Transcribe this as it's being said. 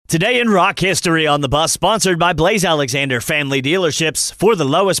Today in rock history on the bus, sponsored by Blaze Alexander Family Dealerships, for the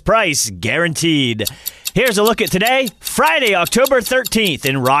lowest price guaranteed. Here's a look at today, Friday, October 13th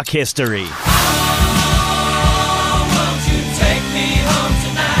in rock history.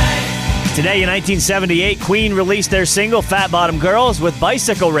 Today in 1978, Queen released their single Fat Bottom Girls with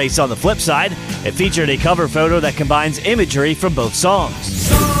Bicycle Race on the flip side. It featured a cover photo that combines imagery from both songs.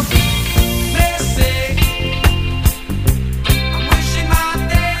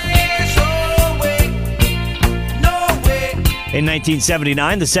 In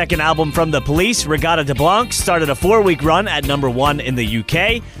 1979, the second album from The Police, Regatta de Blanc, started a 4-week run at #1 in the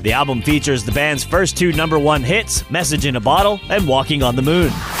UK. The album features the band's first two #1 hits, Message in a Bottle and Walking on the Moon.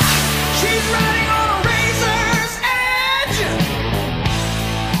 She's riding on a razor's edge.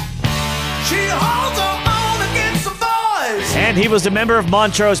 She holds on against the boys. And he was a member of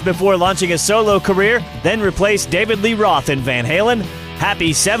Montrose before launching a solo career, then replaced David Lee Roth in Van Halen.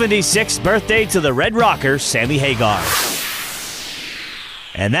 Happy 76th birthday to the Red Rocker, Sammy Hagar.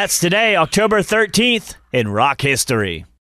 And that's today, October 13th, in rock history.